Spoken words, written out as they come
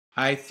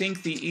I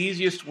think the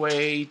easiest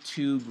way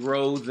to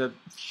grow the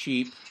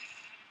sheep,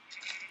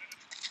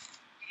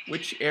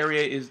 which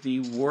area is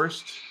the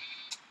worst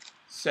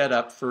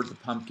setup for the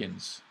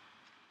pumpkins?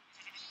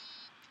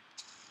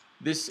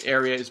 This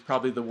area is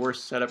probably the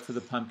worst setup for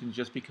the pumpkins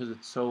just because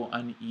it's so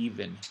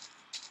uneven.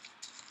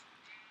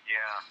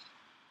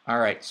 Yeah. All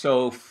right,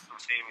 so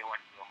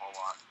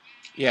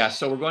Yeah,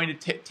 so we're going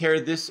to tear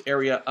this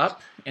area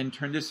up and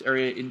turn this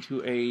area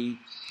into a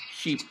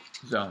sheep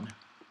zone.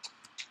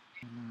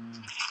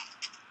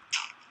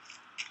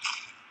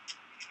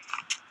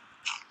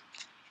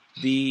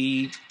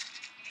 The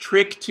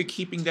trick to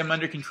keeping them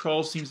under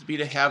control seems to be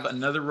to have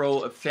another row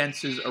of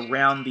fences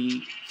around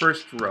the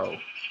first row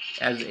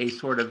as a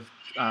sort of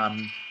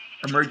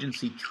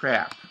emergency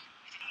trap.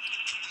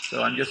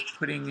 So I'm just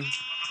putting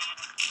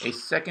a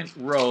second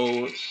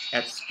row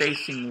at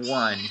spacing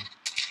 1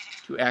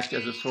 to act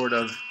as a sort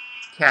of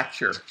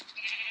catcher.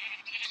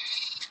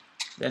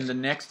 Then the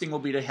next thing will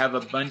be to have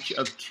a bunch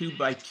of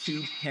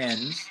 2x2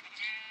 pens.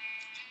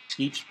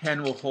 Each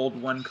pen will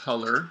hold one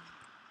color.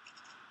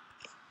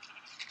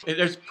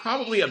 There's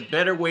probably a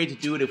better way to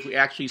do it if we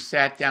actually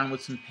sat down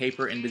with some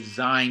paper and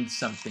designed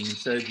something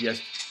instead of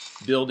just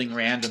building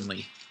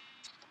randomly.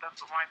 That's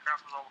what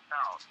Minecraft is all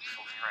about,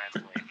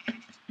 building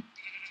randomly.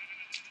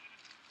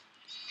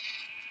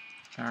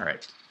 All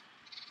right.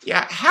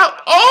 Yeah, how?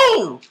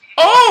 Oh!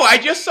 Oh, I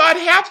just saw it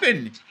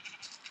happen!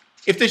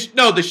 If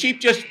the sheep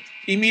just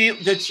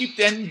immediately, the sheep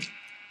then,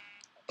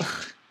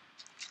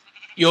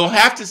 you'll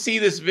have to see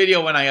this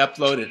video when I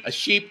upload it. A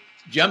sheep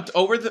jumped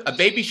over a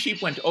baby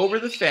sheep went over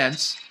the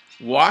fence,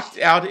 walked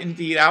out into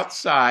the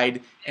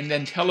outside, and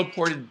then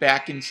teleported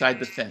back inside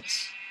the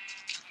fence.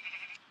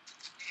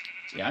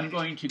 Yeah, I'm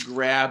going to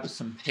grab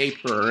some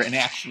paper and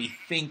actually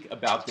think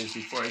about this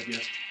before I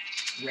just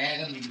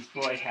randomly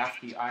destroy half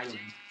the island.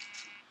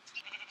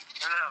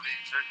 No,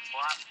 there's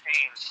black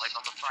paint, like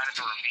on the side of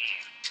the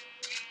ravine.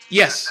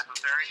 Yes. Is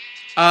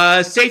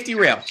that necessary? Safety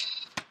rail.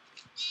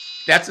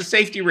 That's a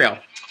safety rail.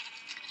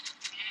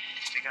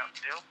 They got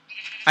two?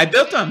 I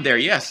built them there,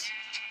 yes.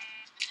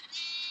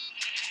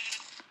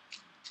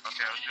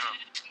 Okay, I was doing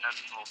that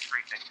little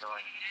street thing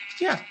going.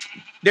 Yeah.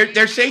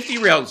 They're safety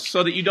rails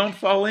so that you don't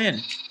fall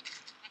in.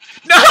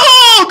 No!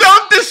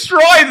 Don't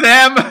destroy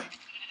them! I'm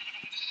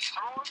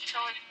only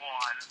showing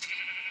one.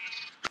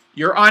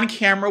 You're on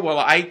camera while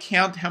I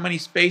count how many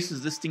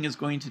spaces this thing is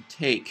going to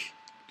take.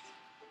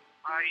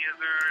 Hi,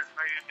 users.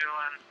 How you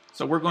doing?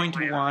 So we're going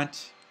to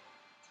want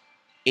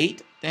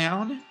 8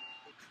 down.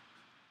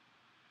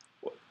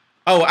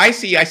 Oh, I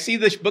see. I see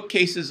the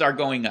bookcases are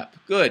going up.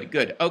 Good,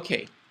 good.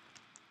 Okay.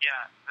 Yeah,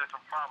 there's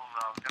a problem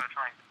though. I was going to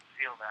try and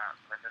conceal that,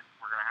 but I guess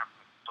we're going to have to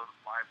close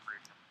the library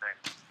and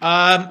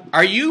things.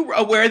 Are you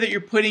aware that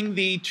you're putting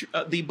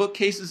the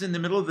bookcases in the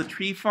middle of the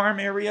tree farm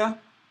area?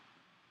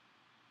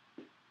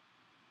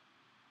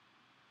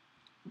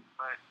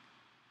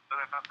 But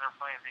I thought they were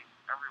planting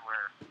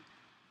everywhere.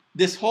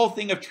 This whole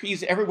thing of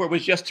trees everywhere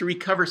was just to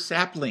recover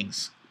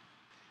saplings.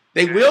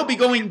 They will be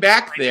going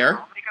back there.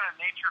 I'll make it a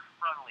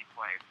nature-friendly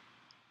place.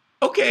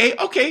 Okay,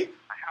 okay.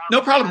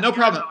 No problem, no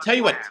problem. Tell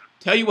you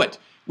what.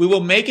 We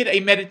will make it a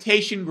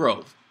meditation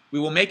grove. We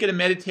will make it a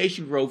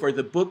meditation grove where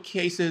the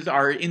bookcases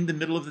are in the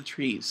middle of the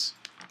trees.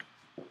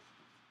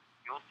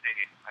 You'll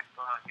see. I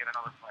still have to get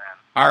another plan.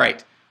 All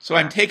right. So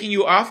I'm taking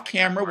you off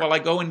camera while I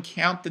go and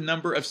count the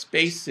number of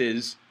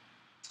spaces,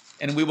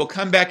 and we will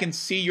come back and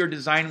see your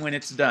design when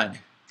it's done.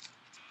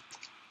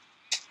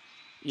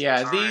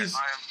 Yeah, All these...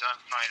 right, I am done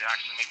trying to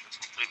actually make this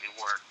completely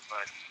work,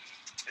 but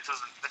this is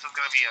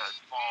going to be a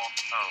small...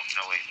 Oh,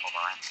 no, wait, hold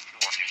on. I have two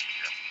more things to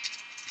do.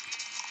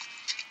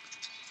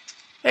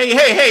 Hey,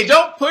 hey, hey,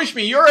 don't push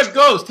me. You're a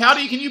ghost. How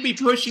can you be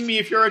pushing me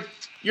if you're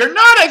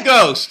not a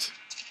ghost?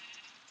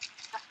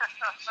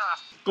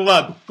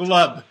 Glub,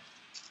 glub.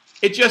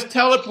 It just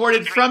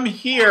teleported from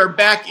here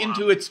back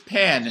into its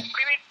pen. What do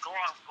you mean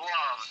glove?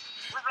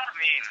 What does that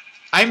mean?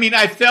 I mean,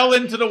 I fell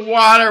into the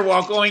water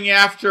while going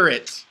after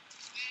it.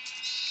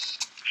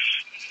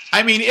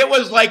 I mean, it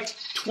was like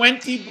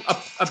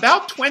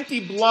about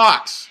 20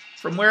 blocks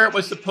from where it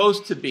was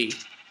supposed to be.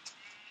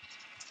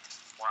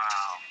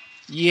 Wow.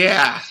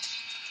 Yeah.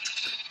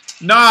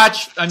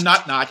 Not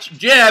Notch.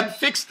 Jeb,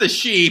 fix the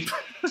sheep.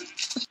 Alright,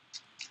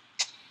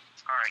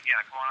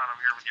 yeah, come on out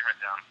over here with your head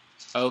down.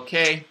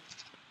 Okay.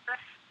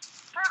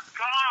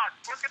 God,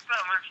 look at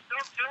them,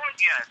 they're still doing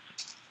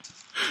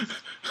it.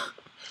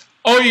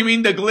 Oh, you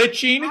mean the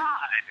glitching? God.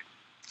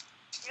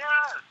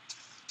 Yes.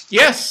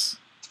 Yes.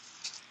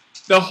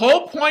 The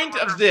whole point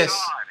Oh, of this,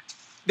 God.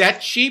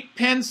 that sheep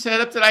pen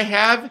setup that I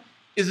have,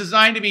 is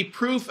designed to be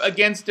proof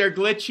against their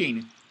glitching.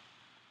 You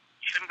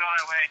shouldn't go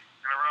that way.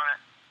 You're gonna ruin it.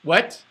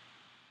 What?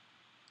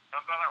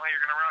 Don't go that way.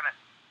 You're gonna ruin it.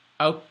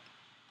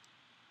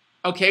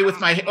 Oh. Okay, with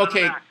my...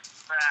 Okay. Back.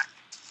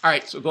 All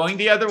right, so going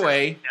the other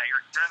way. Yeah, you're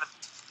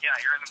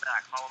in the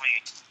back. Follow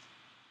me.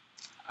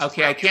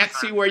 Okay, I can't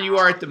see where you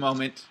are at the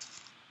moment.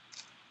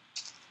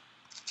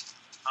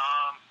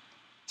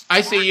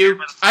 I see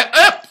you.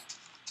 Up!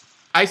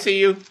 I see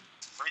you. Okay.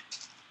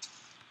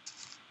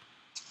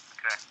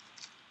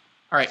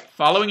 All right,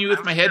 following you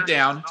with my head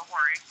down. Don't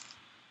worry.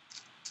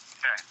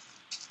 Okay.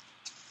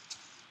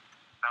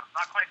 Now, it's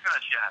not quite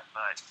finished yet,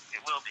 but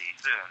it will be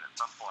soon at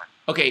some point.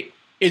 Okay,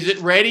 is it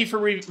ready for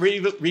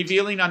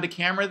revealing on the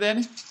camera then?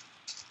 It's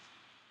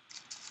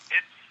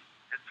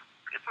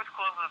as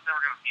close as it's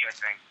ever going to be, I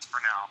think, for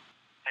now.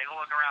 Take a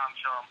look around,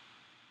 show them.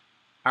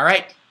 All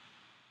right.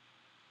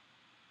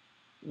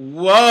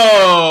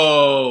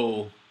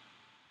 Whoa!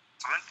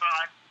 I'm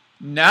inside.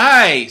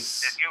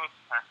 Nice. If you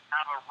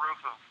have a roof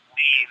of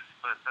leaves,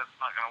 but that's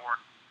not going to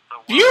work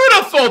so well.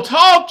 Beautiful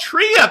tall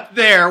tree up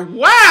there.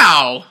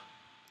 Wow.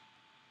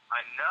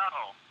 I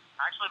know.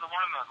 Actually, the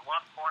one in the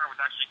left corner was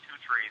actually 2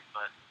 trees,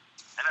 but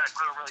and then I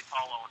put a really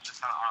tall one, which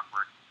is kind of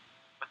awkward.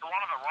 But the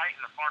one on the right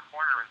in the far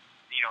corner is,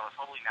 you know, a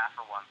totally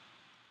natural one.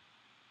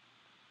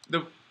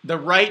 The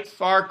right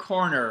far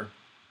corner,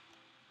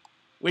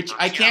 which So,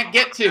 I can't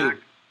get to.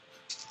 Back.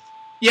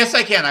 Yes,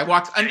 I can. I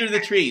walked under the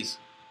trees.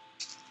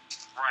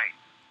 Right.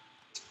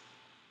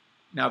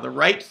 Now the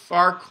right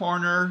far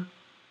corner.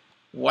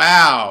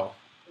 Wow.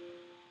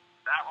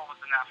 That one was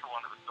the natural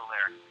one that was still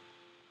there.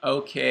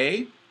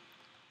 Okay.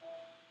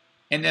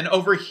 And then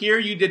over here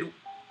you did...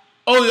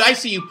 Oh, I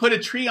see. You put a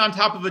tree on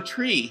top of a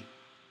tree.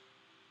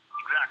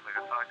 Exactly.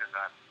 That's how I did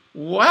that.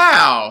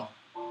 Wow.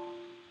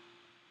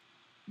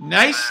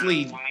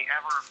 Nicely. When we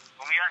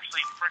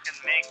actually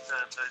frickin' make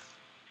the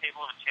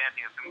table of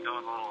enchanting, it's going to go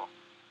in the little...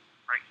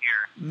 right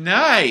here.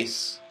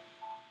 Nice.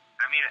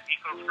 I mean, an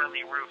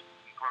eco-friendly roof.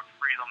 You can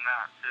freeze on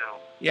that, too.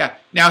 Yeah.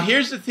 Now,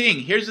 here's the thing.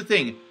 Here's the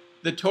thing.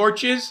 The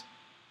torches...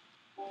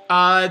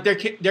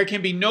 there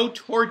can be no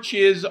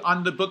torches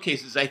on the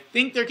bookcases. I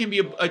think there can be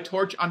a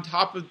torch on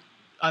top of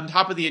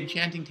the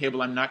enchanting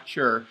table. I'm not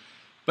sure,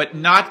 but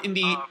not in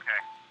the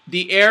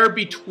the air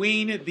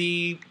between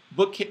the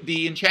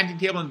enchanting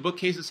table and the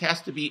bookcases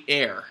has to be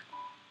air.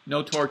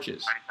 No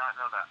torches. I did not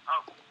know that.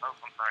 Oh,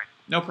 I'm sorry.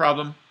 No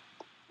problem.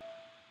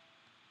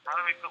 How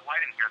do we put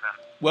light in here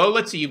then? Well,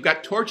 let's see. You've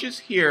got torches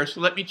here, so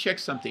let me check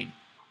something.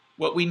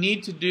 What we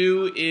need to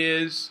do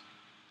is,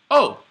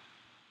 well,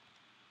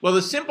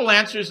 the simple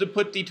answer is to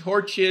put the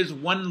torches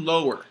one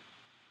lower.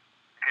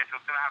 Okay, so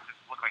it's going to have to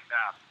look like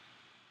that.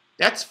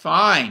 That's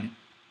fine.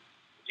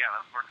 Yeah,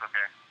 that works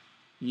okay.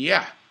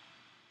 Yeah.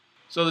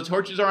 So the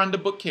torches are on the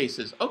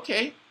bookcases.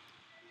 Okay.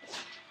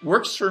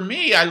 Works for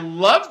me. I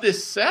love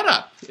this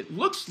setup. It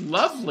looks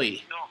lovely.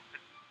 It's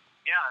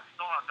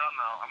still not done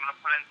though. I'm going to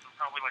put in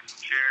probably like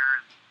some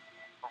chairs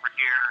over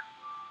here,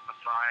 on the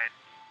side,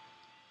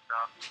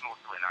 stuff. It's going to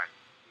look really nice.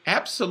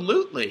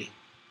 Absolutely.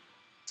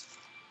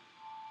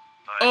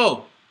 But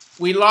Oh,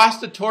 we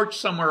lost a torch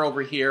somewhere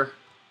over here.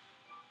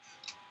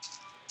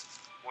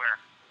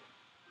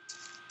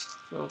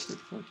 where?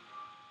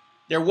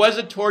 There was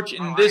a torch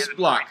in this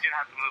block. I did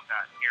have to move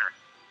that. Here.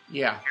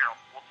 Yeah. Here,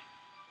 we'll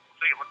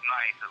make it look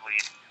nice at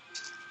least.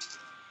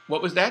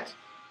 What was that?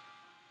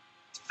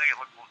 Make it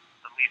look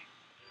at least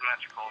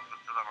symmetrical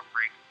since I'm a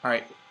freak. All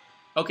right.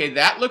 Okay,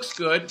 that looks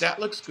good. That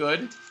looks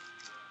good.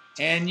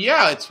 And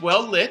yeah, it's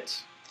well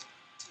lit.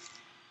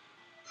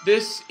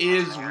 This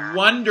is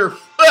wonderful.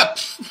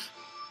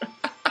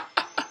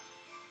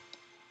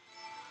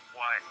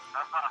 Why?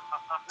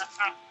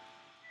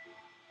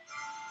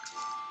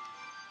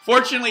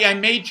 Fortunately, I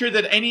made sure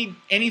that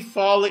any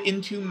fall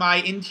into my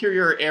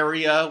interior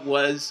area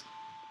was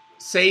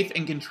safe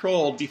and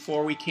controlled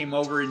before we came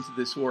over into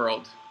this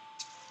world.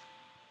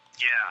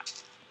 Yeah.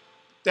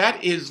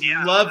 That is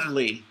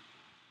lovely.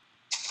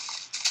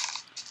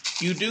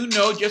 You do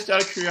know, just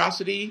out of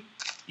curiosity,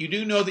 you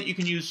do know that you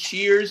can use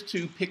shears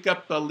to pick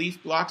up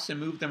leaf blocks and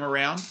move them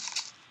around?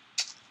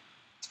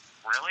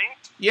 Really?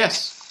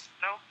 Yes.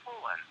 No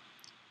fooling.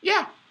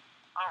 Yeah.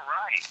 All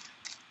right.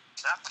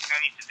 That's what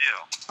I need to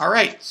do. All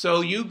right,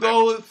 so you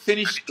go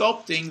finish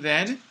sculpting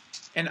then,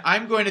 and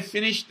I'm going to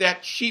finish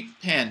that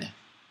sheep pen.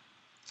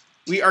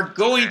 We are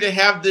going to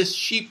have this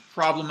sheep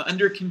problem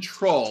under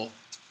control.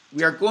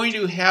 We are going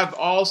to have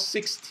all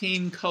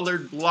 16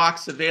 colored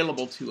blocks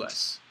available to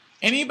us.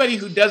 Anybody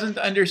who doesn't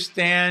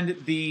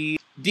understand the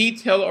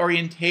detail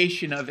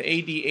orientation of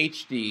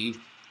ADHD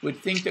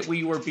would think that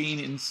we were being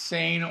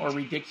insane or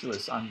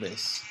ridiculous on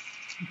this.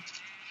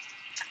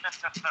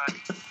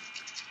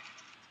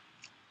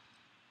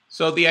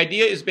 So the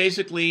idea is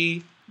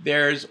basically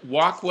there's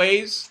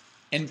walkways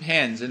and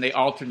pens, and they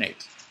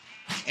alternate.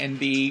 And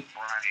the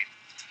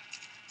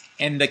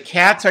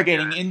cats are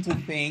getting into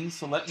things,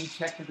 so let me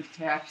check for the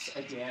cats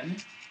again.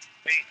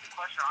 Hey, the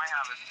question I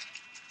have is,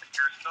 if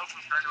you're so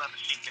concerned about the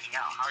sheep getting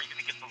out, how are you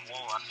going to get the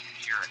wool up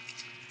to shear it?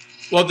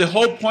 Well, the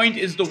whole point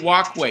is the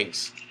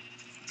walkways.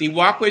 The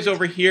walkways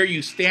over here,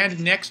 you stand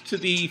next to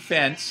the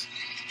fence,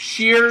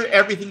 shear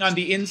everything on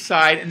the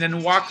inside, and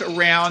then walk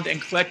around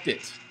and collect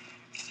it.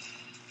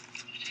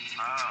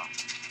 Oh.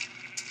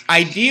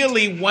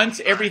 Ideally, once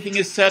everything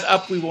is set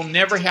up, we will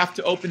never have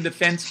to open the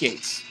fence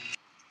gates.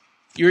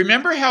 You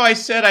remember how I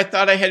said I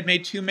thought I had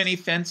made too many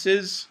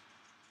fences?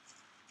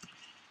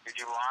 Did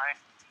you lie?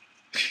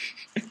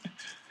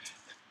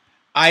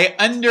 I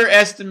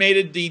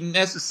underestimated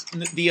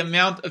the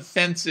amount of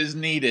fences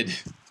needed.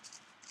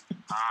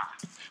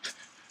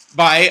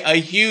 By a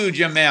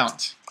huge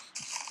amount.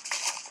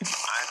 I'm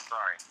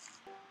sorry.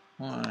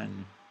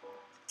 1,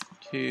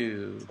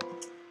 2,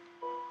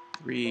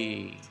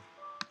 3,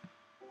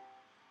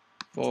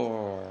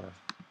 4,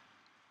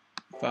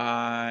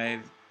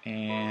 5,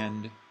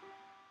 and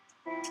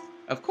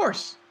of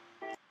course.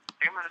 I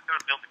think I'm just going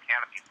to build the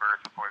canopy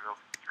first before we build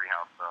the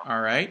treehouse, though.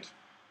 All right.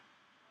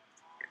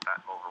 Get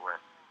that over with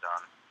and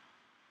done.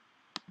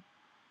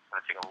 It's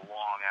going to take a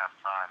long-ass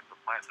time, so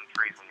plant some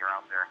trees when you're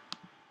out there.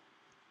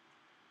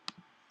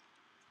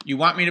 You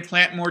want me to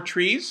plant more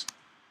trees?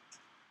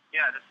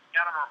 Yeah, just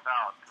get them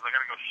about, because I got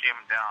to go shave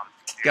them down.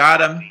 Got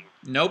them.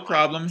 No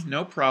problem.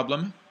 No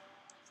problem.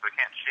 So I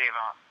can't shave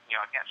on,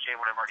 I can't shave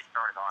what I've already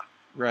started on.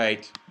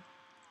 Right.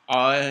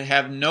 I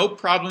have no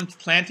problem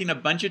planting a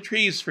bunch of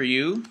trees for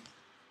you.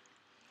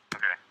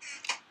 Okay.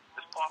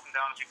 Just plop them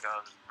down as you go,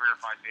 just 3 or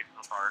 5 feet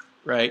apart.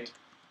 Right.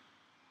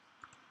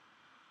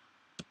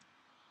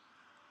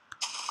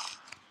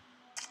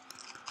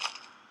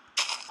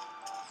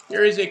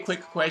 Here is a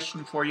quick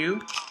question for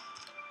you.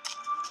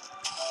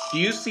 Do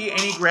you see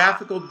any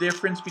graphical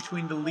difference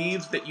between the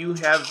leaves that you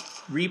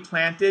have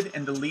replanted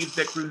and the leaves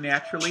that grew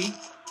naturally? No,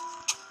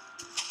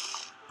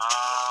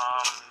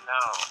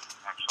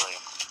 actually.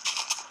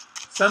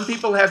 Some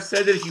people have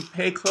said that if you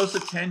pay close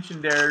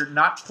attention, they're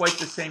not quite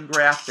the same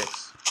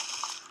graphics.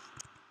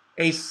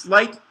 A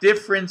slight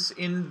difference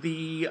in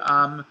the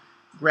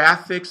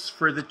graphics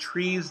for the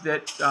trees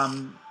that,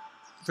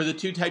 for the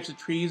two types of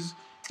trees,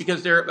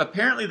 because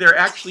apparently they're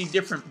actually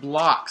different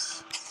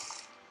blocks.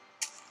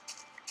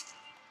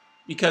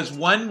 Because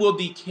one will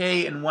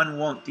decay and one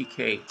won't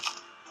decay.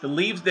 The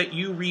leaves that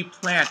you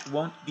replant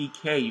won't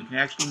decay. You can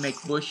actually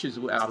make bushes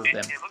out of them. It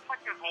looks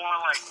like there's more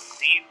like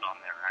seeds on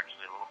there,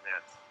 actually, a little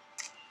bit.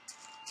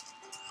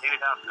 Maybe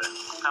that's it.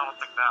 It kind of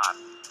looks like that.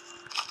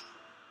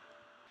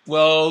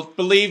 Well,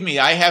 believe me,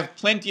 I have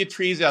plenty of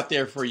trees out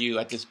there for you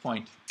at this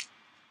point.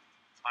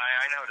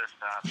 I noticed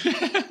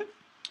that.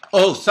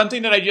 Oh,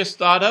 something that I just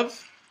thought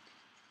of.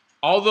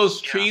 All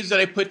those trees that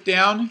I put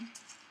down,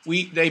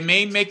 they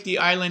may make the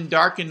island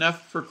dark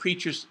enough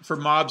for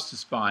mobs to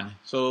spawn.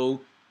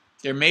 So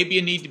there may be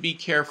a need to be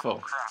careful. Oh,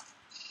 crap.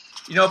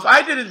 You know, if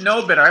I didn't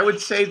know better, I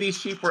would say these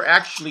sheep were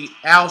actually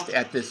out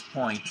at this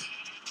point.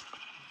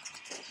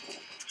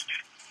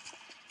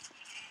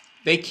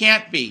 They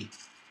can't be.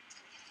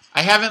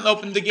 I haven't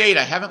opened the gate.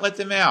 I haven't let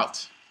them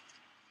out.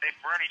 They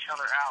bred each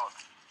other out.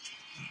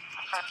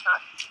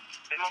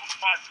 They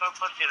multiplied so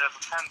quickly that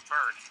it's a 10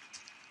 bird.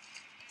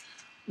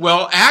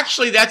 Well,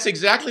 actually, that's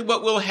exactly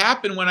what will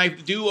happen when I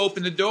do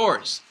open the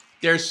doors.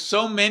 There's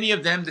so many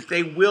of them that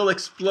they will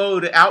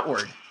explode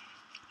outward.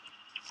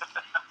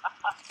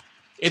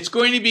 It's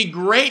going to be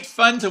great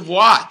fun to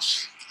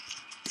watch.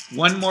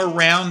 One more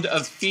round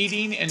of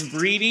feeding and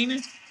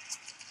breeding,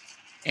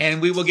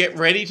 and we will get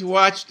ready to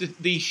watch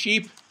the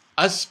sheep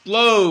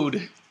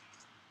explode.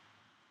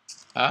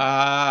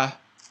 I'm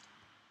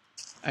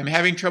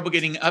having trouble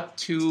getting up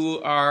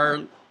to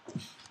our...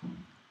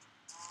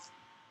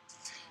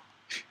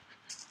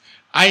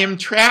 I am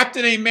trapped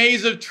in a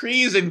maze of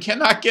trees and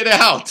cannot get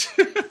out.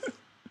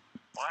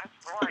 What?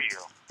 Where are you?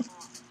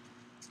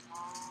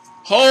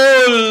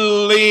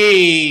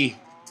 Holy!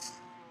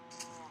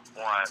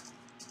 What?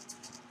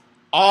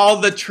 All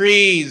the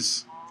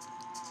trees.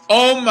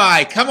 Oh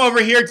my, come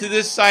over here to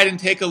this side and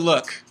take a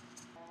look.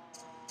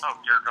 Oh,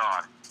 dear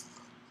God.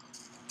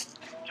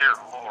 Dear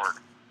Lord.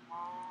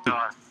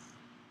 God.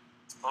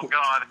 Oh,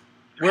 God.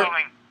 It's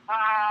coming.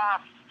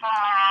 Ah,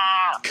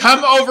 fuck.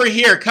 Come over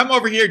here. Come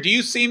over here. Do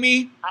you see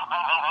me?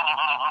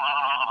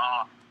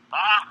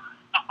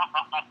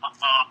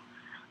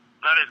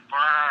 Let it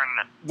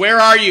burn. Where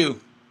are you?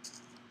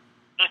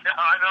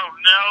 I don't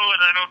know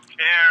and I don't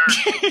care.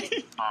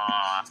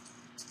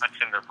 My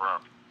tinder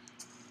broke.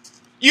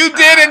 You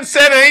didn't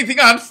set anything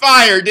on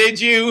fire, did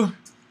you?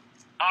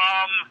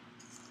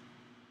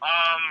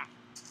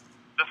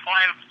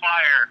 Define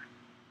fire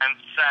and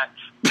set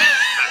and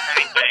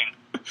anything.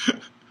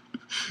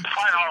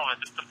 Define all of it.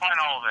 Just define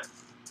all of it.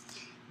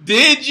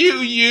 Did you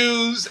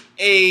use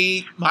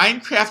a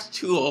Minecraft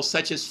tool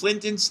such as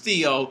flint and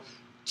steel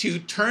to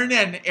turn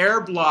an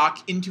air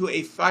block into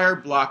a fire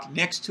block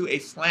next to a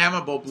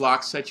flammable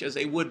block such as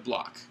a wood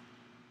block?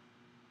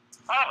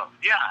 Oh,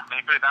 yeah, when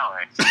you put it that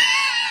way.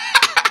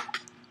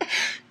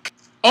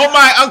 Oh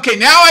my, okay,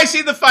 now I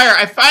see the fire.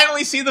 I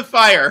finally see the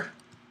fire.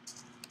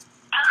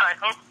 I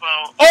hope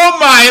so. Oh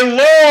my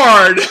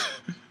lord!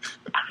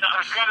 I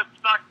was gonna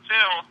suck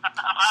too.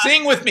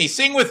 Sing with me,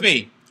 sing with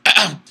me.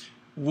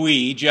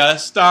 We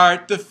just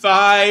start the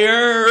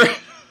fire.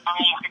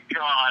 Oh my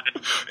God.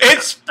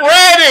 It's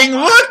spreading!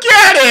 Look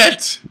at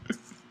it!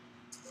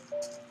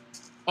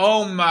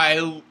 Oh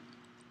my...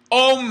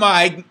 Oh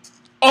my...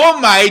 Oh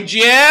my,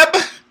 Jeb!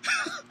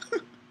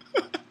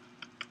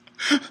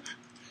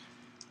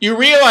 You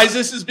realize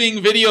this is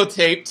being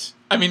videotaped.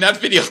 I mean, not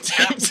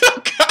videotaped.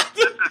 Oh, God.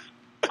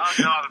 Oh,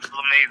 God, this is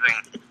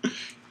amazing.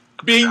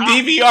 Being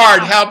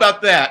DVR'd, how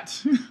about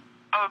that?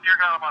 Oh, dear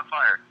God, I'm on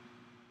fire.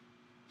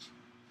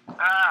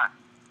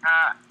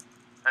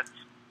 That's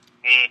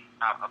me.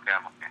 Oh, okay,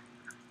 I'm okay.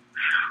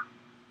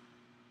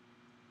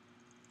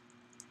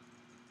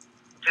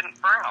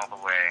 burn all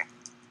the way.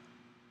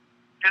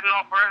 Didn't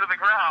all burn to the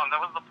ground. That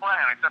was the plan,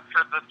 except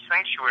for the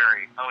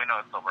sanctuary. Oh, wait, no,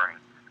 it's still burning.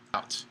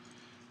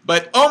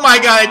 But, oh my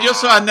god, I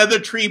just saw another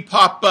tree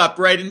pop up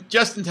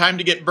just in time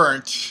to get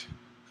burnt.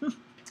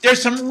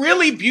 There's some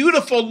really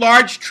beautiful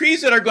large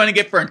trees that are going to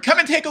get burnt. Come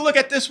and take a look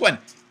at this one.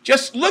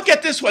 Just look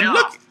at this one.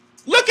 Yeah.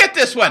 Look at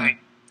this one. Are you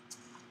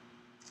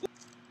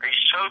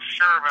so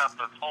sure about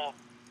this whole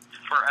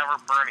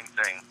forever burning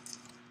thing?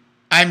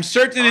 I'm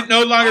certain it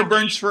no longer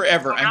burns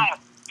forever. Oh, no.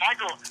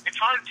 Michael, it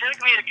tried to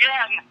take me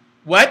again.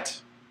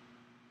 What?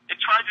 It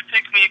tried to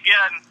take me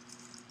again.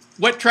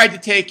 What tried to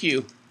take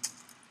you?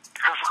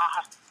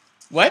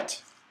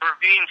 What?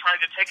 Ravine tried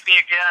to take me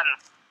again.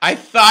 I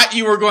thought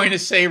you were going to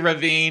say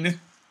ravine.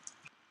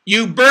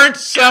 You burnt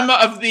some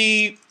of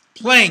the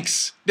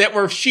planks that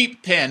were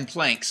sheep pen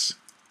planks.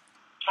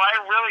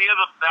 Fire really is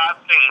a bad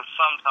thing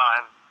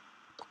sometimes.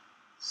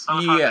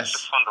 Sometimes Yes. it's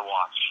just fun to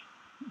watch.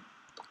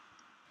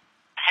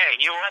 Hey,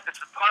 you know what? This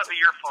is partly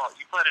your fault.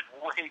 You planted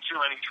way too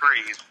many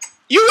trees.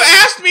 You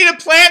asked me to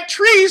plant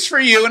trees for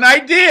you, and I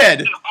did.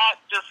 Not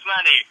this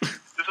many.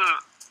 This is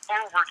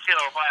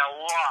overkill by a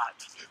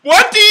lot.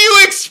 What do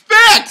you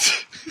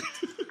expect?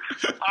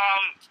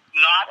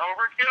 Not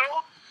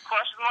overkill?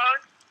 Question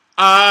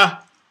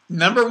mark?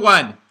 Number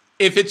one,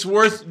 if it's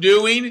worth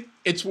doing,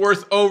 it's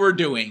worth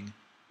overdoing.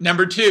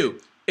 Number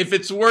two, if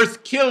it's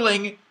worth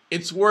killing,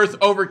 it's worth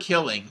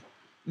overkilling.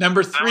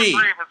 Number three,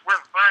 if it's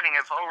worth burning,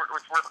 it's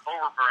worth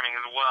overburning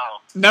as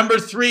well. Number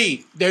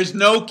three, there's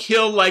no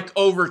kill like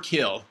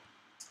overkill.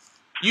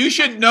 You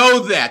should know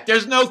that.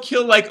 There's no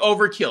kill like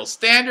overkill.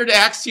 Standard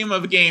axiom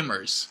of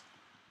gamers.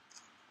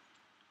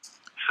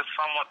 This is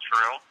somewhat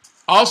true.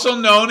 Also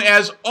known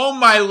as, oh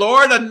my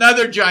lord,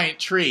 another giant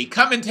tree.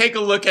 Come and take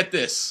a look at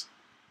this.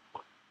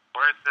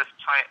 Where's this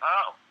giant?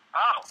 Oh.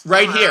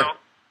 Right hello. here.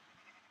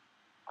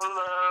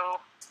 Hello.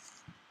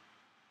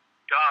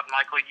 God,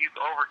 Michael, you've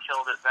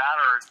overkilled it. That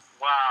or,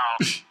 wow.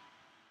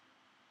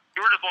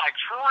 You were just like,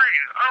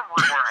 trees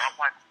everywhere. I'm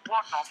like,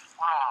 what the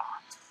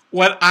fuck?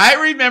 What I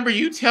remember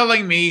you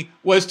telling me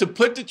was to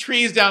put the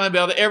trees down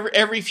about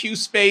every few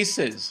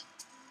spaces.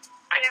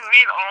 I didn't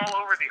mean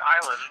all over the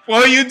island.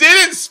 Well, you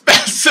didn't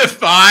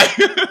specify.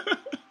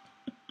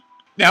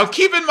 Now,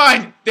 keep in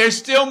mind, there's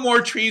still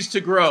more trees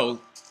to grow.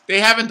 They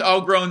haven't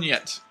all grown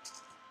yet.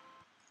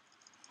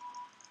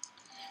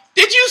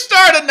 Did you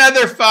start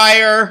another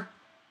fire?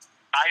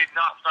 I did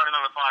not start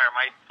another fire.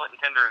 My flint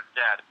and tinder is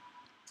dead.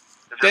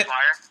 Is there a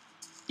fire?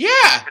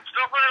 Yeah. It's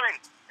still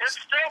burning. It's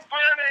still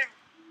burning.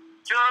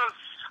 Just...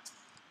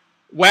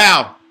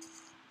 Wow.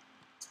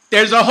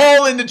 There's a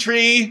hole in the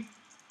tree.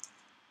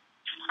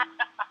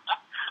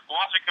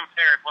 Logic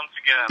compared once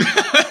again.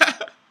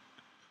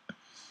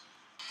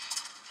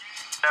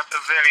 That's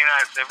very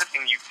nice.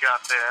 Everything you've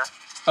got there.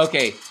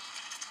 Okay.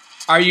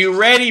 Are you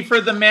ready for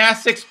the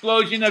mass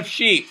explosion of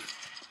sheep?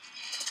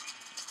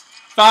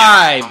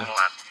 5.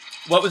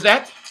 What was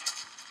that?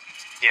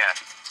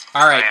 Yes.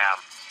 All right. I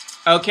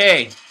am.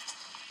 Okay.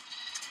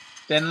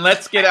 Then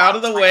let's get out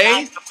of the way.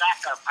 I have the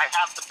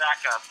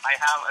backup. I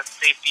have a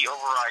safety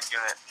override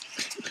unit.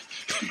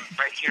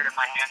 Right here in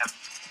my hand.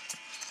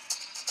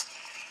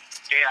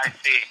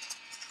 JIC.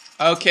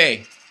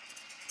 Okay.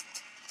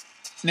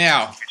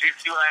 Now. Did you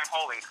see what I'm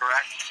holding,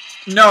 correct?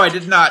 No, I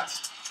did not.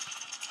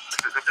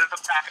 This is the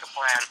backup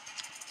plan.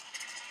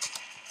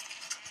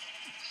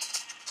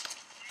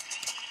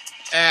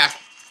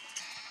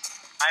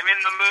 I'm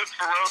in the mood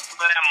for roast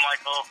lamb,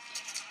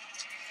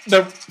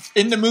 Michael.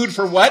 In the mood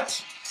for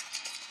what?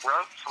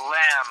 Roast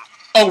lamb.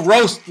 Oh,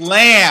 roast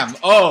lamb.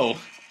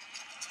 Oh.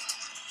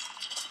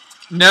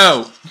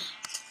 No.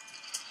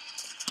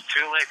 It's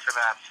too late for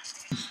that.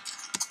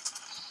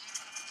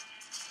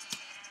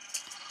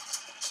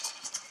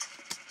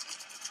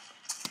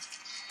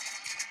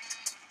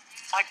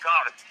 My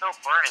God, it's still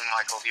burning,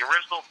 Michael. The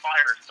original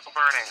fire is still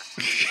burning.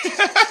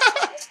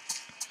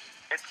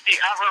 It's the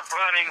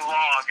ever-burning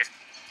log.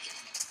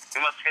 We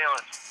must hail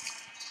it.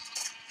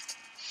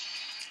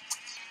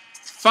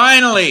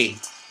 Finally,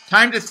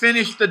 time to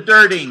finish the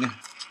dirting.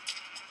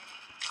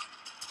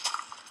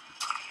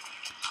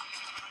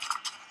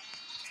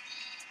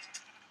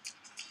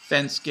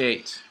 Fence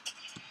gate.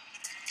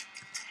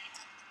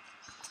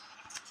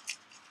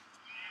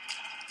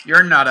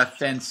 You're not a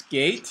fence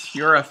gate,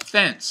 you're a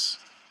fence.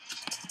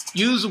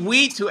 Use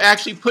wheat to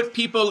actually put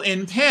people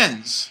in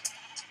pens.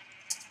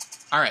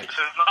 All right. This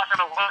is not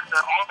going to work.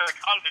 They're all going to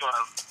come to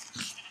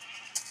us.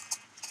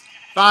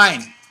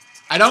 Fine.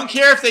 I don't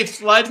care if they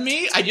flood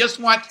me. I just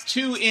want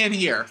 2 in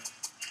here.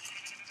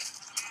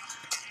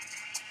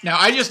 Now,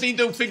 I just need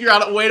to figure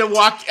out a way to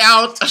walk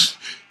out.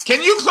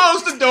 Can you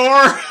close the door?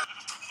 I'm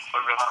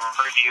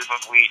afraid to use my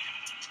wheat.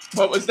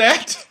 What was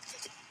that?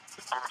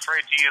 I'm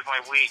afraid to use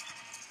my wheat.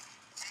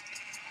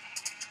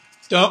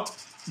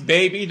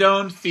 Baby,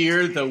 don't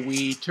fear the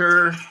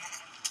wheater.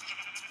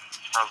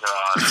 Oh,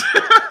 God.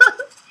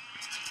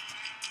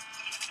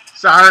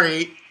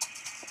 Sorry.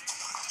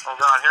 Oh,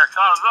 God, here it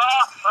comes.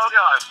 Oh,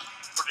 God.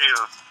 Oh,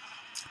 Jesus.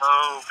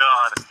 Oh,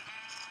 God.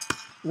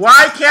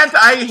 Why can't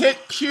I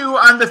hit Q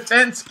on the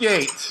fence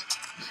gate?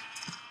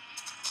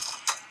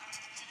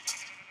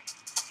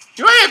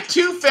 have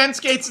two fence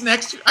gates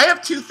next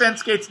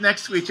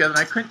to each other, and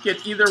I couldn't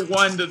get either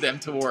one of them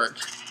to work.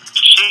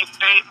 Sheep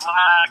bait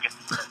lag.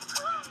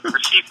 Or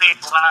sheep bait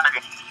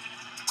lag.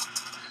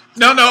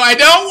 No, I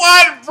don't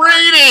want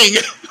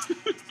breeding!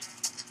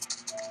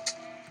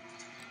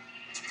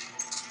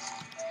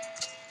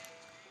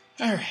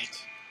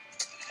 Alright.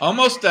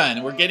 Almost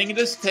done. We're getting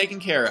this taken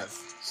care of.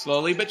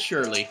 Slowly but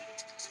surely.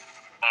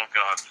 Oh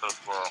god, so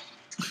slow.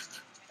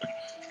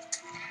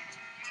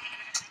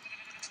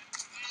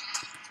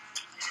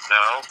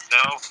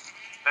 No.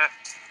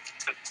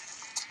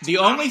 The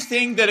only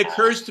thing that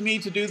occurs to me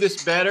to do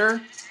this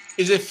better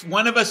is if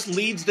one of us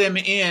leads them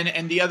in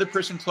and the other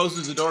person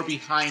closes the door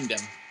behind them.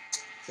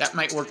 That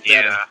might work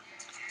better. Yeah.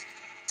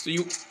 So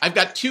I've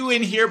got two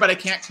in here, but I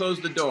can't close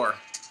the door.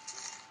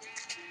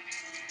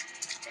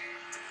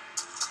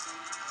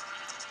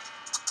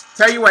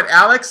 Tell you what,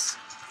 Alex,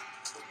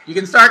 you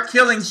can start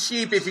killing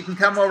sheep if you can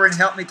come over and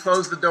help me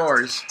close the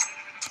doors.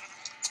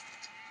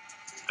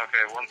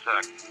 Okay, one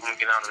sec. I'm gonna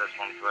get out of this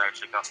one because I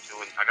actually got two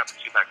in. I got the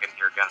two back in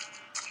here again.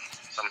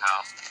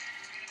 Somehow.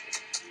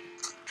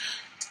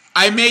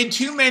 I made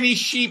too many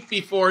sheep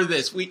before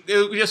this. We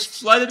just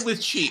flooded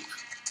with sheep.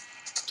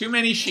 Too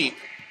many sheep.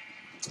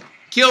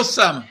 Kill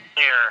some.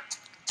 Here.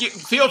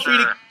 Feel free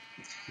to...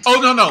 Oh,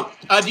 no.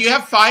 Do you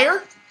have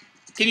fire?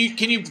 Can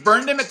you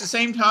burn them at the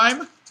same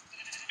time?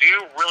 Do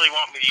you really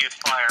want me to use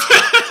fire?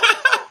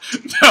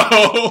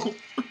 No.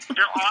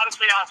 You're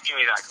honestly asking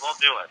me that, because I'll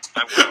do it.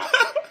 I will.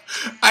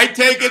 I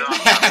take it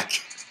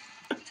back.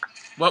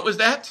 What was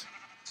that?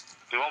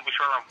 We won't be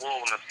short on wool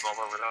when this is all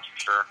over, that's for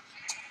sure.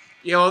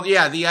 Yeah, well,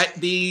 yeah,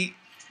 the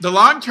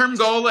long-term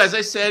goal, as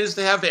I said, is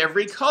to have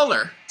every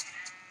color.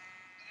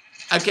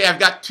 Okay, I've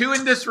got two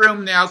in this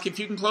room now. If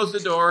you can close the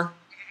door.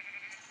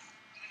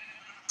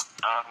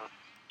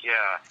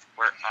 Yeah.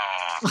 Where?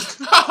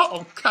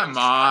 Oh, come on.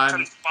 I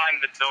couldn't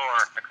find the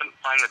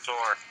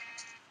door.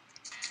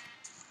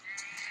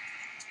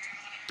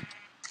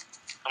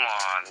 Come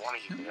on, one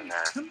of you in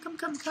there.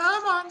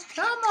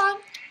 Come on.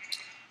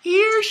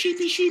 Here,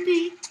 sheepy.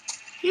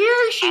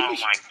 Here, sheepy. Oh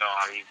my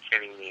god, are you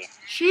kidding me?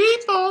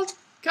 Sheeple.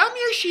 Come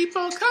here,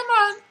 sheeple. Come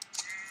on.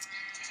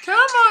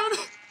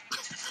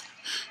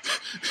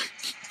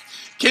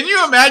 Can you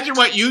imagine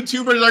what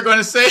YouTubers are going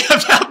to say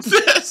about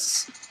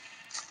this?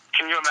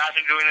 Can you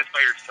imagine doing this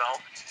by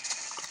yourself?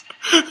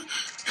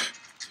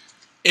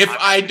 If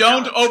I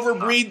don't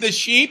overbreed the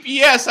sheep,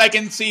 yes, I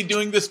can see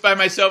doing this by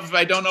myself if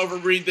I don't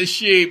overbreed the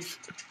sheep.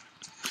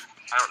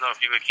 I don't know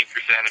if you would keep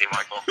your sanity,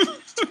 Michael.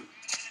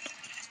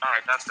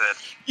 Alright, that's it.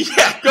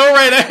 Yeah, go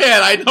right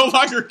ahead. I no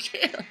longer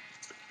care.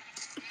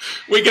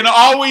 We can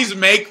always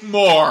make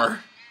more.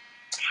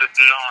 This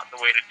is not the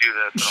way to do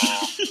this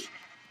at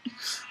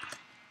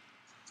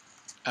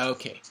all.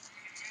 Okay.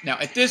 Now,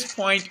 at this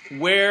point,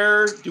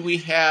 where do we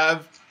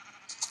have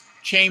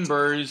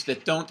chambers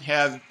that don't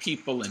have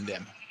people in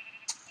them?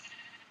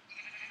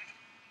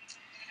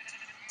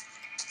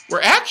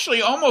 We're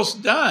actually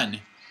almost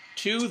done.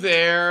 Two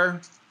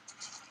there.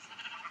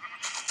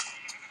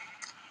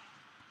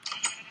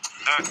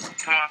 Come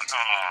on.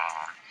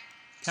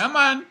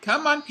 Aww.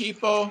 Come on,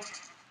 people.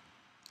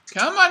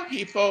 Come on.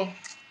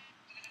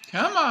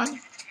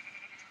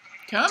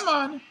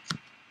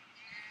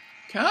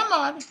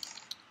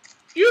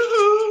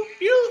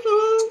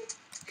 Yoo-hoo.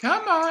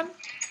 Come on.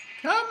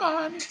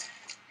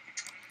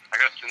 I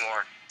got two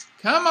more.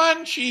 Come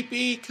on,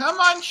 sheepy. Come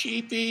on,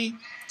 sheeple.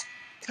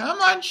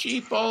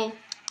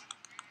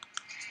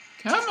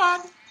 Come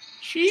on,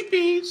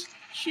 sheepies.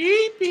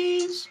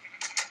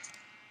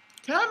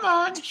 Come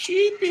on,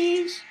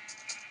 sheepies.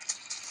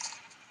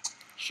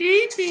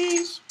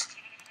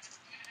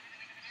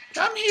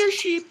 Come here,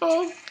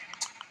 sheeple.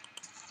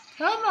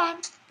 Come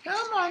on.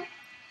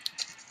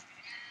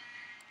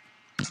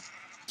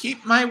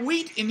 Keep my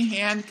wheat in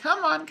hand.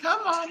 Come on.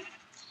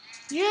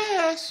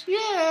 Yes.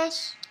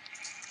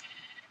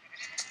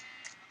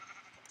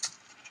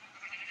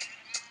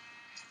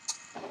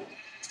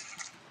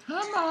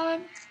 Come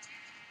on,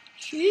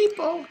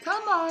 sheeple.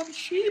 Come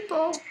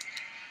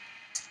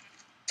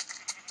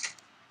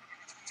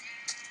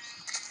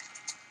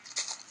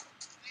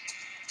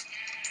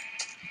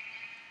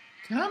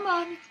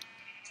on.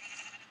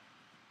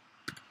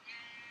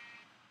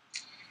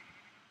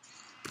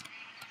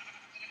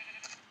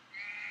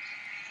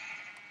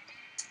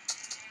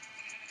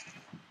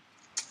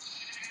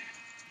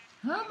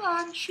 Come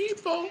on,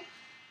 sheeple.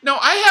 No,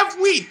 I have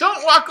wheat.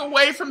 Don't walk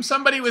away from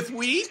somebody with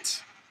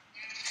wheat.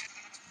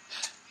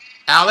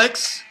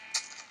 Alex,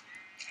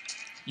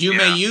 you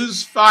may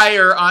use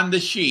fire on the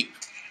sheep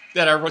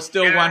that are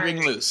still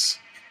wandering loose.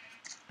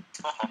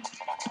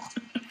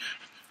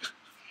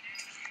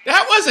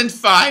 That wasn't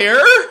fire.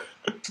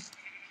 I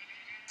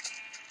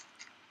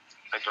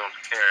don't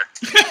care.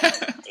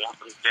 One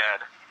is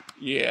dead.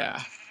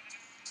 Yeah.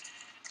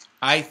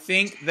 I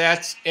think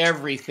that's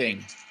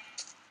everything.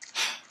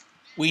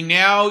 We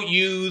now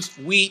use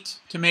wheat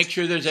to make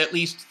sure there's at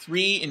least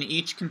 3 in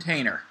each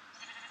container.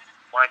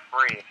 Why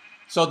 3?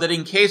 So that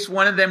in case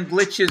one of them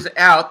glitches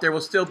out, there will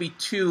still be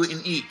 2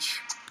 in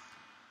each.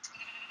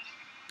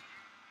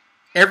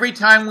 Every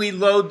time we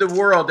load the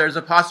world, there's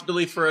a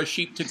possibility for a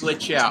sheep to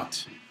glitch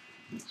out.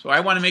 So I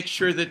want to make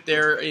sure that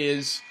there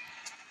is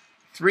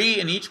 3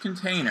 in each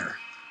container.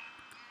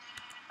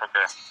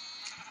 Okay.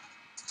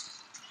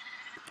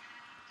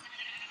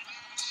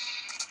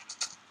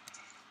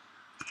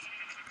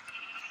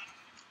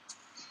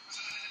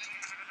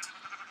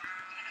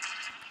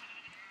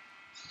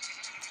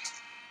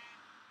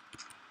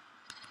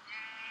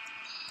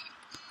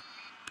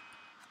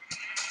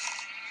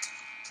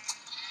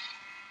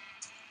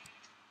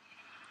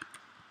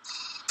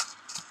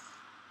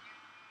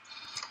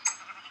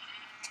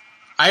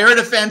 I heard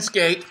a fence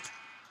gate.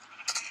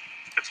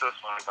 It's this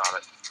one. I got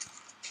it.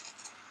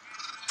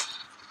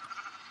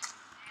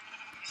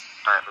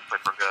 Alright, looks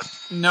like we're good.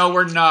 No,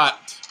 we're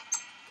not.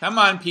 Come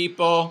on,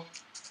 people.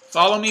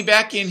 Follow me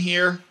back in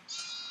here.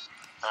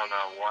 Oh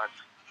no, what?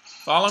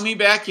 Follow me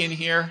back in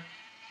here.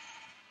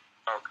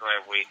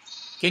 Okay, wait.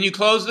 Can you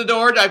close the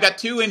door? I've got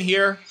 2 in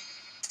here.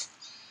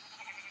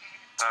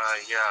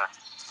 Yeah.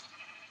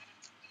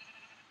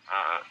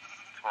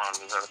 Come on,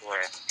 move out of the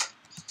way.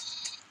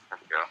 There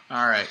we go.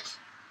 All right.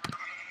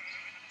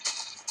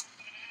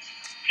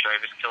 Should I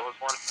just kill this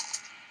one?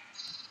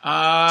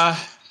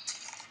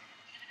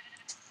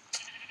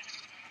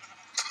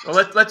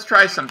 Well, let's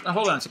try some.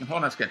 Hold on a second.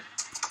 Hold on a second.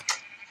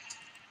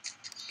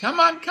 Come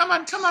on, come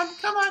on, come on,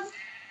 come on.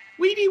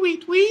 Weedy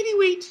wheat, weedy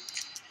wheat.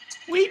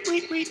 Wheat,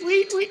 wheat, wheat,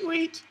 wheat, wheat,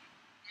 wheat.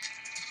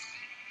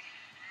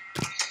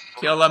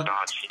 Kill him.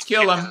 God,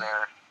 Kill him.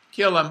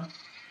 Kill him.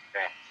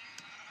 Okay.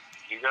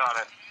 You got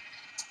it.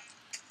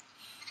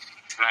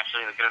 I'm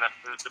actually good enough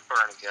food to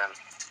burn again.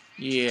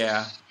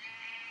 Yeah.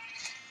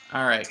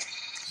 All right.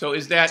 So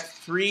is that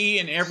 3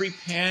 in every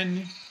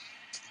pen?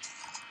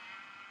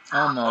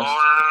 Almost.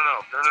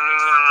 Oh, no. For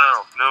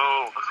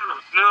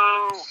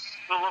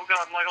the love of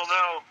God, Michael,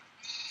 no.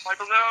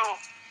 Michael, no.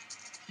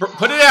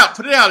 Put it out.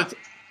 Put it out.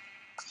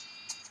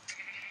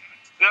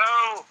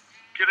 No.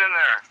 Get in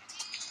there.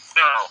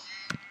 No.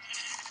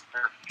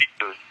 There's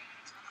pieces.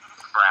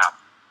 Crap.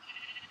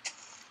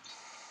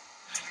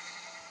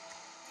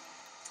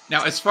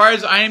 Now, as far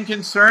as I am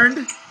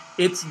concerned,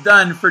 it's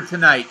done for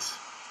tonight.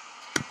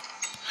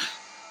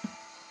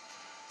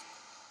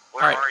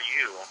 Where All right. are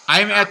you?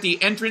 I'm at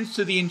the entrance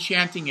to the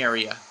enchanting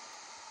area.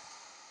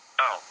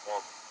 Oh,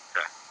 well,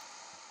 okay.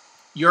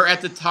 You're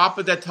at the top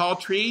of that tall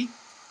tree.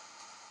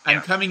 I'm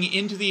Yeah. coming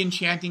into the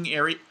enchanting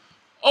area.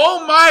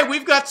 Oh my,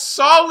 we've got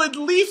solid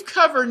leaf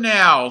cover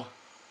now.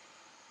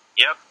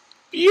 Yep.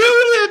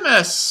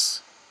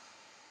 Beautimous.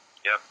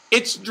 Yep.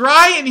 It's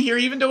dry in here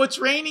even though it's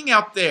raining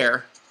out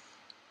there.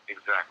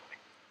 Exactly.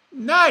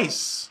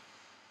 Nice.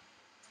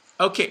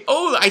 Okay.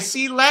 Oh, I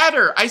see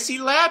ladder. I see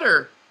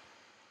ladder.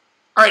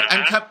 All right,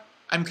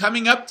 I'm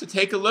coming up to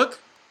take a look.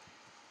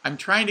 I'm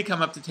trying to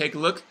come up to take a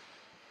look.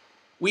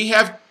 We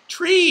have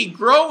tree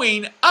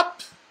growing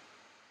up.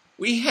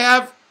 We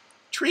have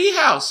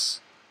treehouse.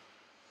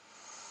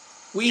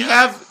 We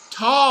have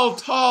tall,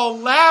 tall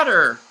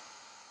ladder.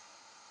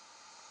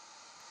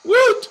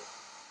 Woot!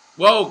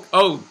 Whoa!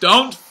 Oh,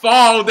 don't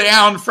fall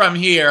down from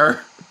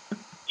here.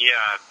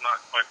 Yeah, it's not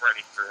quite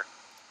ready for,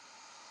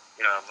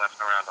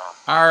 messing around on.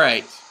 All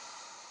right.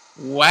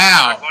 I'm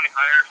Wow. going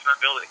higher, so I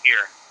build it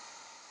here.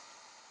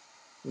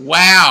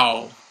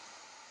 Wow.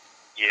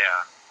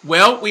 Yeah.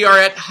 Well, we are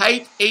at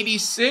height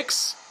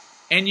 86,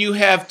 and you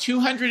have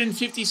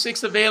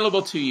 256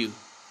 available to you.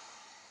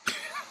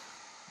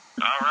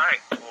 All right.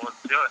 Well,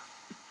 let's do it.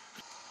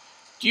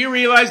 Do you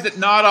realize that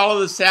not all of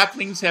the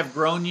saplings have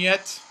grown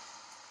yet?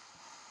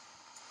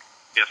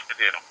 Yes, I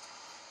do.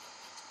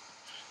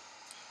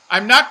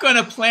 I'm not going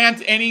to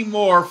plant any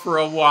more for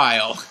a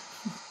while.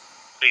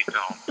 Please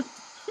don't.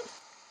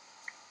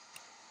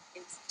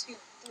 It's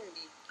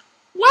 2:30.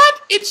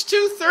 What? It's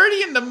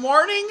 2:30 in the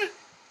morning?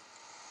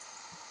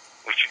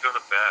 We should go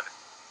to bed.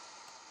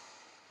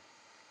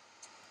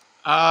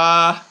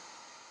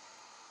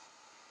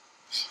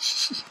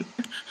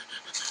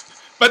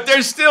 But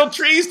there's still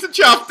trees to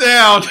chop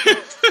down. Oh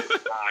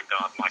my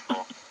God,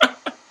 Michael. Oh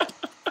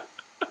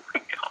my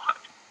God.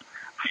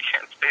 I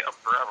can't stay up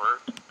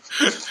forever.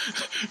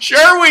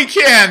 Sure we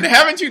can.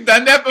 Haven't you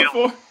done that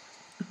before?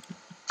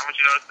 Haven't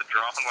you noticed the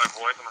drop in my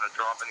voice? I'm going to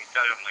drop any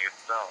time like a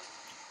stone.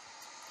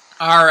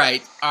 All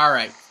right. All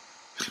right.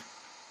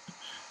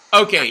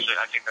 Okay. Actually,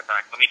 I take that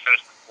back. Let me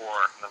finish the 4,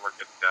 and then we're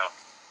good to go.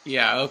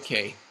 Yeah,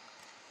 okay.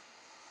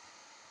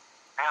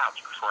 Ah,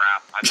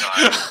 crap. I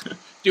died.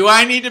 Do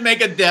I need to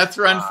make a death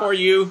run for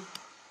you?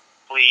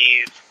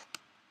 Please.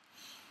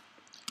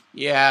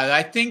 Yeah,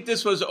 I think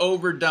this was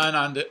overdone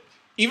on the...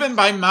 Even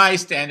by my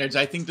standards,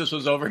 I think this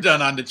was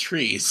overdone on the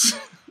trees.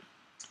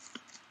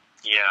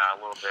 Yeah, a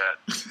little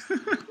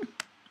bit.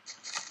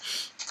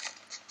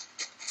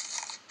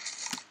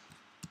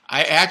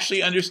 I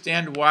actually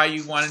understand why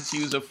you wanted to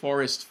use a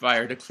forest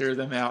fire to clear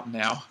them out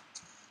now.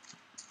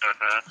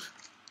 Uh-huh.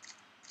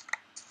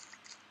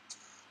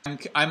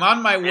 I'm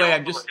on my way.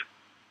 I'm just...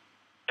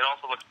 It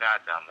also looks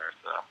bad down there,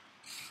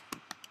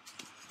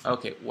 so...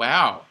 Okay,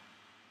 wow.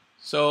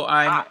 So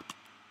I'm...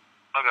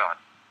 Oh, God.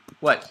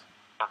 What?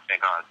 Oh,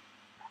 thank God.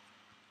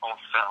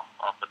 almost fell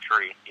off the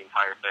tree, the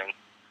entire thing.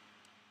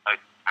 I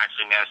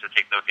actually managed to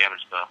take no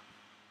damage, though.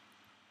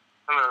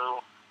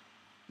 Hello.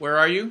 Where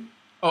are you?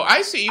 Oh,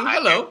 I see you.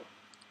 Hello.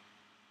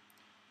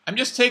 I'm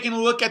just taking a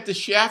look at the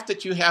shaft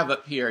that you have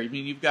up here. I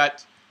mean, you've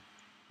got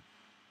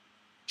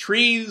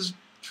trees,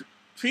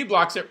 tree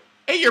blocks there.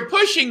 Hey, you're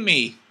pushing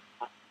me.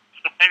 I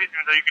didn't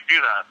even know you could do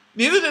that.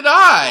 Neither did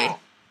I.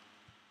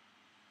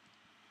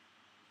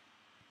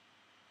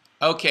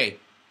 Okay,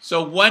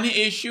 so one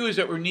issue is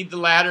that we need the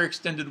ladder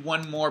extended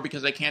one more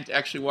because I can't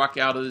actually walk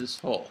out of this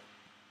hole.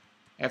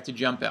 I have to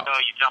jump out. No,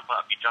 you jump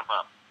up. You jump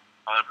up.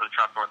 I'm going to put a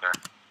trapdoor there.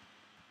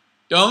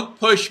 Don't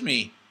push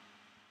me.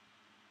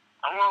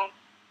 I won't.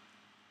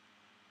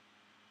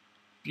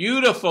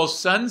 Beautiful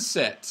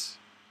sunset.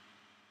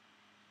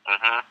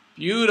 Mm-hmm.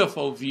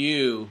 Beautiful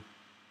view.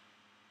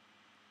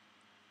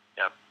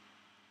 Yep.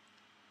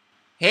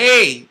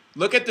 Hey,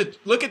 look at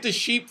the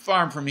sheep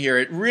farm from here.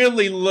 It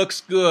really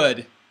looks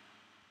good.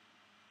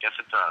 Yes,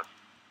 it does.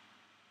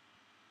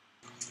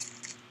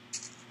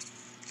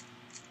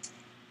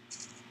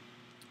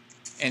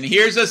 And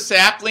here's a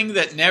sapling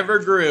that never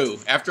grew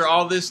after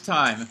all this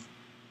time.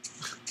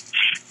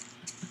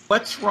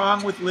 What's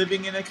wrong with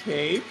living in a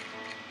cave?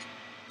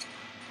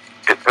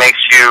 It makes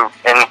you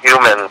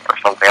inhuman or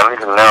something. I don't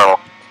even know.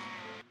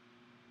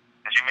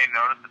 As you may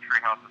notice, the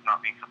treehouse is not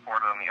being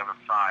supported on the other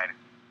side.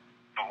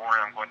 Don't worry,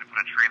 I'm going to put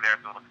a tree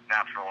there so it looks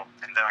natural,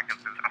 and then I can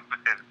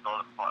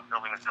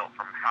building is built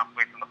from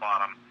halfway from the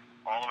bottom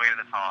all the way to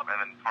the top, and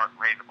then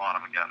right to the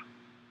bottom again.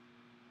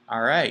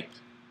 All right.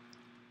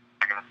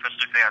 I can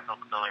officially say I built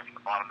the building from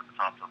the bottom to the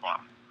top to the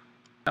bottom.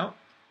 Well,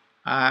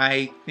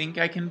 I think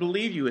I can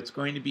believe you. It's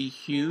going to be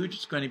huge.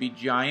 It's going to be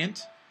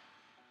giant.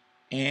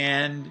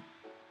 And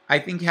I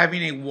think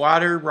having a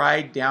water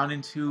ride down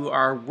into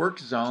our work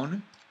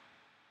zone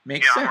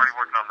makes sense. Yeah, I'm already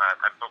working on that.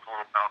 I built a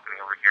little balcony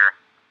over here.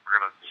 We're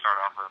going to start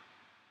off with.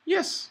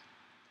 Yes.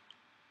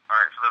 All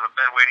right, so there's a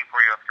bed waiting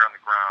for you up here on the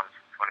ground. If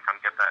you want to come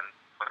get that and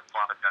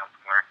plop it down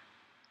somewhere.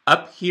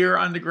 Up here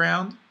on the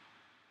ground? No,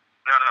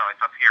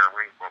 it's up here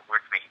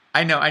with me.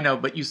 I know,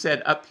 but you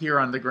said up here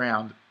on the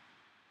ground.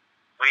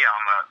 Well, yeah,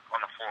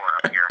 on the floor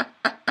up here.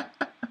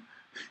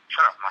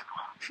 Shut up,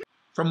 Michael.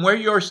 From where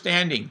you're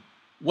standing,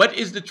 what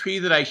is the tree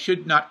that I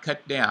should not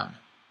cut down?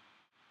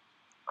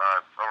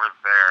 It's over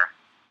there.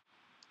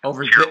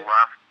 Over to your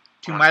left.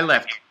 To my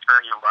left. If you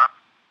turn your left.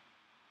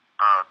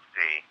 Let's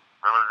see.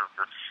 Relative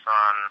to the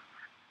sun,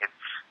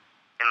 it's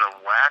in the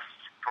west.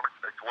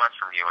 It's west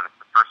from you, and it's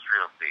the first tree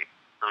you'll see.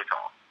 Really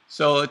tall.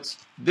 So it's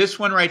this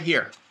one right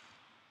here.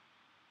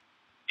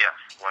 Yes,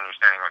 when you're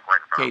standing like right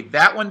in front. Okay,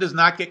 that one does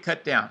not get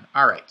cut down.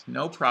 All right,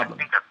 no problem.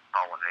 I think that's the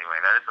tall one anyway.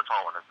 That is the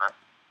tall one, isn't it?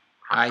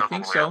 I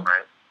think so. Up,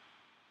 right?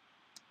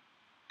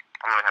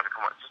 I'm gonna have to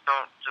come up. Just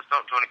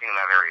don't do anything in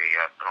that area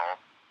yet, and I'll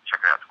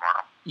check it out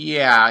tomorrow.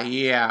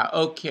 Yeah.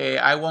 Okay,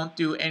 I won't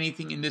do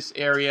anything in this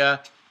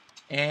area.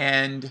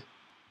 And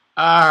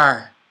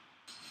where?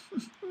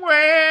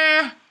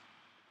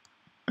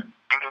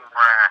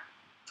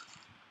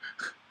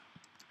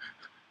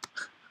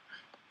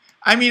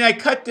 I mean, I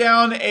cut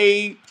down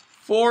a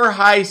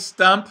 4-high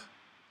stump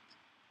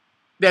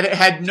that it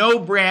had no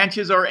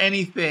branches or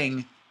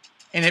anything,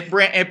 and it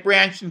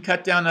branched and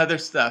cut down other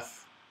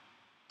stuff.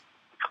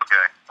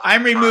 Okay.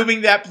 I'm removing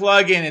that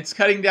plug-in. It's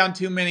cutting down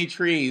too many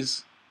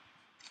trees.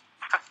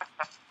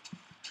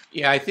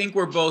 Yeah, I think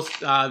we're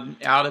both out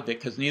of it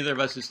because neither of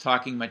us is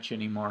talking much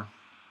anymore.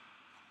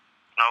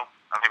 Nope.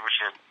 I think we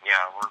should.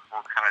 Yeah, we're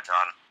kind of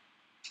done.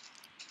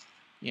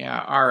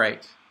 Yeah, all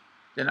right.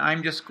 Then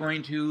I'm just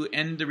going to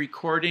end the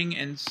recording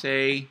and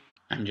say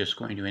thank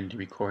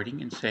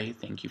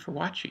you for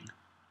watching.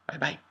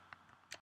 Bye-bye.